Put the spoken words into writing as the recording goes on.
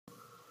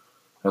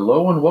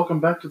Hello and welcome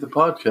back to the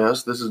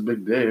podcast. This is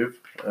Big Dave.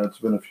 It's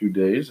been a few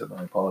days, and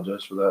I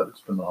apologize for that. It's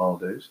been the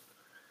holidays.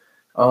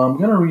 I'm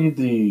gonna read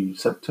the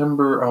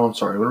September. Oh, I'm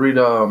sorry. I'm gonna read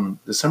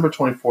December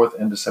 24th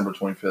and December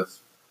 25th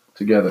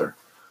together.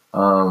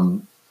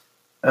 Um,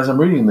 as I'm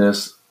reading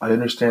this, I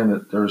understand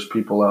that there's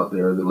people out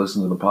there that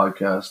listen to the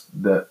podcast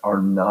that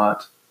are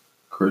not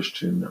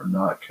Christian or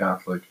not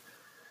Catholic,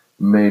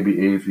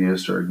 maybe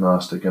atheist or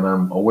agnostic, and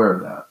I'm aware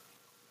of that.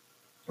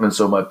 And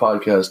so my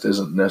podcast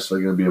isn't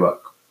necessarily going to be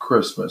about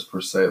Christmas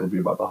per se. It'll be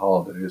about the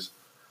holidays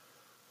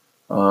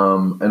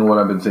and what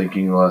I've been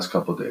thinking the last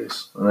couple of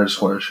days. And I just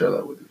want to share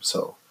that with you.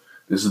 So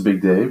this is Big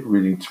Dave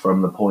reading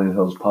from Napoleon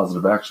Hill's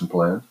Positive Action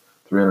Plan,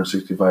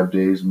 365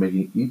 days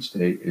making each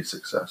day a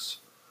success.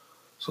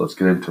 So let's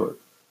get into it.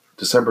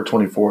 December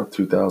 24th,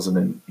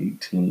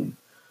 2018.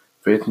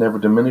 Faith never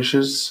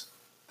diminishes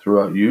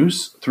through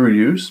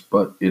use,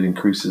 but it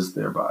increases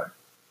thereby.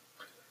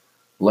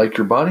 Like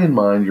your body and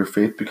mind, your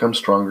faith becomes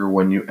stronger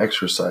when you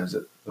exercise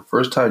it. The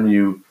first time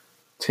you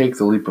take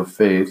the leap of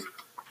faith,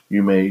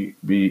 you may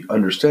be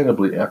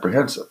understandably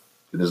apprehensive.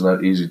 It is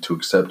not easy to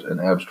accept an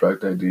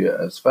abstract idea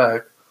as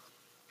fact,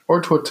 or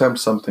to attempt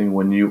something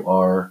when you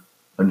are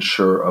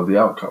unsure of the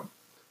outcome.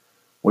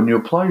 When you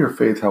apply your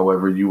faith,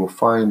 however, you will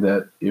find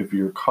that if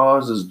your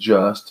cause is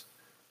just,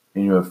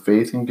 and you have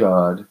faith in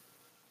God,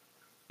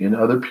 in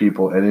other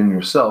people, and in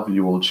yourself,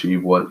 you will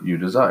achieve what you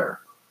desire.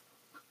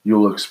 You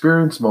will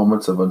experience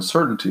moments of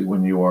uncertainty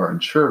when you are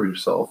unsure of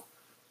yourself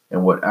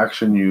and what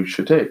action you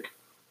should take.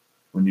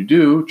 When you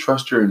do,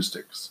 trust your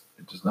instincts.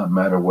 It does not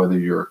matter whether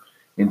your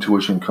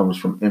intuition comes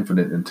from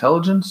infinite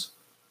intelligence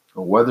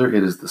or whether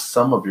it is the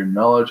sum of your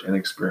knowledge and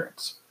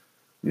experience.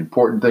 The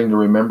important thing to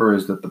remember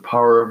is that the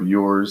power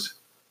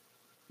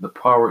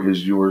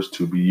is yours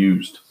to be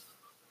used.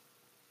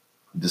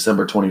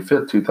 December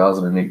 25th,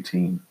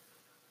 2018.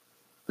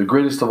 The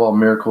greatest of all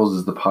miracles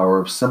is the power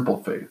of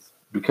simple faith.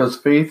 Because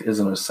faith is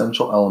an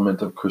essential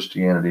element of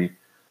Christianity,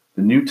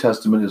 the New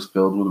Testament is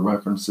filled with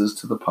references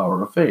to the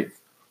power of faith.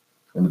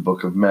 In the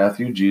book of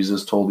Matthew,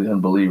 Jesus told the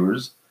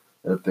unbelievers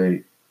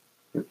that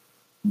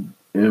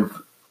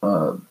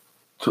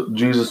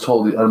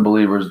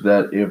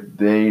if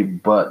they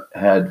but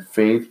had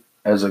faith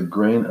as a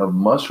grain of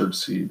mustard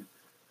seed,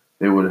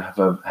 they would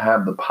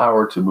have the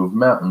power to move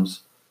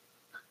mountains,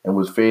 and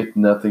with faith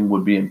nothing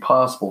would be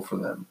impossible for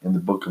them. In the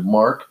book of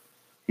Mark,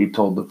 he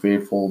told the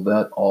faithful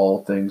that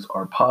all things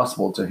are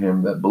possible to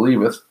him that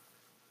believeth.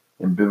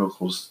 In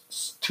biblical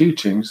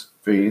teachings,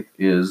 faith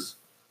is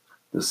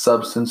the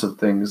substance of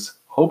things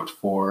hoped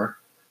for,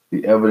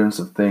 the evidence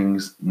of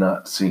things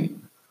not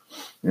seen.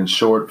 In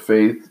short,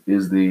 faith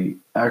is the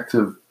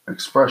active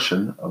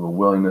expression of a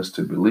willingness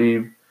to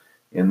believe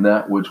in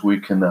that which we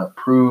cannot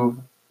prove.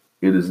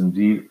 It is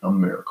indeed a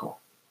miracle.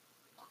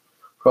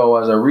 So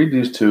as I read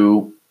these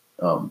two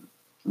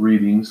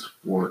readings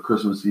for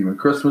Christmas Eve and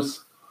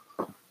Christmas,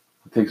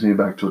 it takes me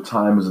back to a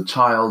time as a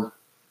child.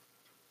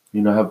 I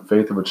have the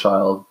faith of a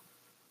child.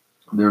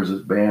 There's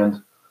this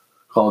band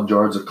called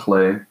Jars of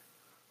Clay.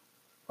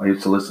 I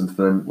used to listen to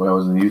them when I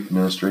was in the youth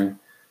ministry.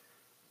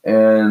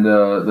 And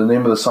the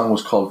name of the song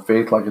was called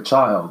Faith Like a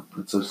Child.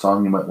 It's a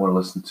song you might want to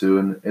listen to.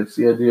 And it's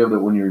the idea that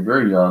when you're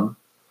very young,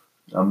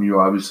 you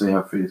obviously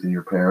have faith in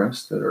your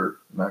parents that are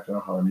not going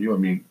to harm you. I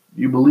mean,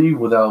 you believe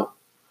without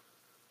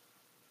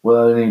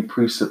any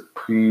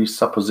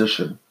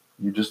presupposition.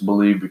 You just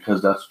believe because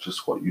that's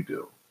just what you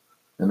do.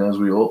 And as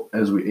we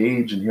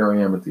age, and here I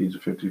am at the age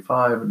of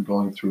 55 and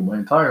going through my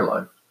entire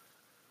life,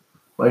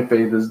 my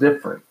faith is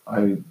different.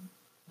 I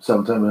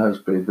sometimes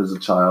have faith as a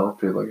child,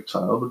 faith like a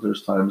child, but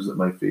there's times that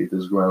my faith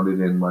is grounded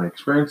in my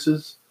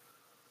experiences,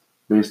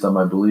 based on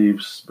my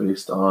beliefs,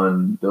 based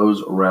on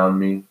those around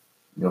me,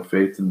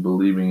 faith in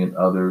believing in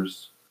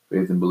others,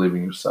 faith in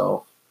believing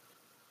yourself.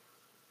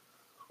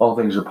 All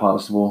things are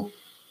possible.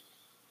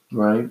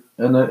 Right,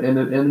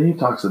 and he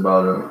talks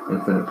about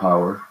infinite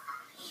power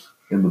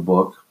in the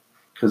book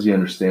because he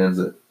understands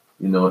that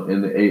in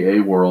the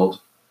AA world,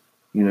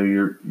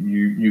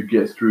 you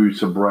get through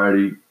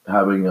sobriety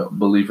having a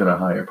belief in a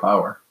higher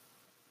power,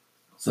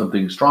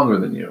 something stronger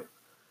than you,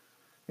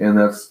 and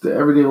that's the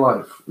everyday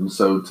life. And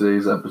so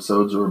today's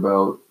episodes are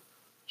about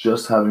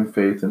just having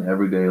faith in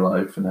everyday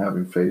life and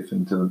having faith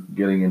into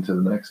getting into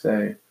the next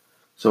day.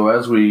 So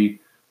as we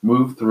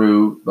move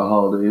through the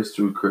holidays,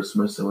 through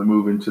Christmas, and we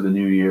move into the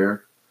new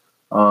year,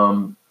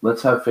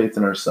 let's have faith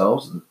in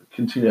ourselves,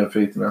 continue to have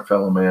faith in our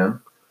fellow man,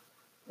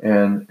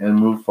 and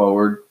move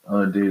forward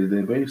on a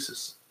day-to-day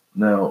basis.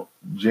 Now,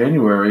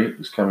 January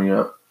is coming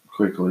up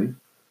quickly,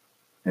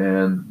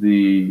 and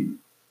the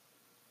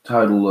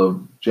title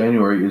of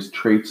January is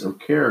Traits of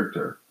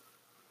Character.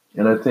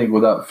 And I think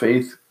without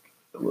faith,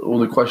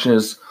 the question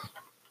is,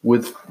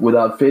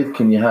 without faith,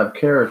 can you have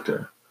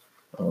character?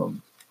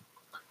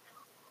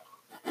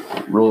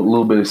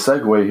 Little bit of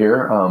segue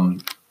here.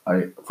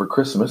 For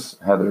Christmas,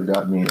 Heather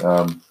got me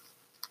a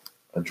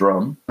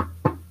drum,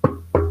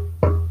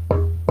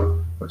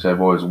 which I've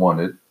always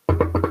wanted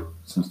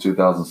since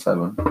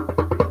 2007.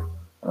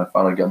 And I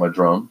finally got my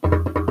drum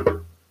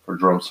for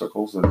drum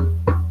circles and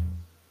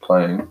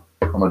playing.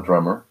 I'm a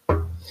drummer.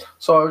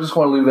 So I just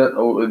want to leave that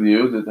with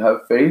you, that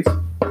have faith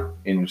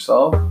in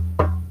yourself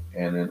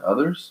and in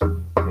others,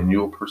 and you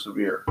will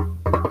persevere.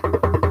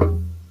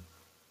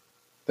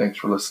 Thanks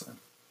for listening.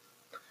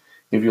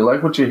 If you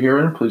like what you're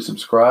hearing, please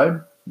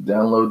subscribe,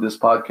 download this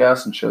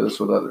podcast, and share this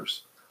with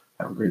others.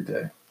 Have a great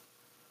day.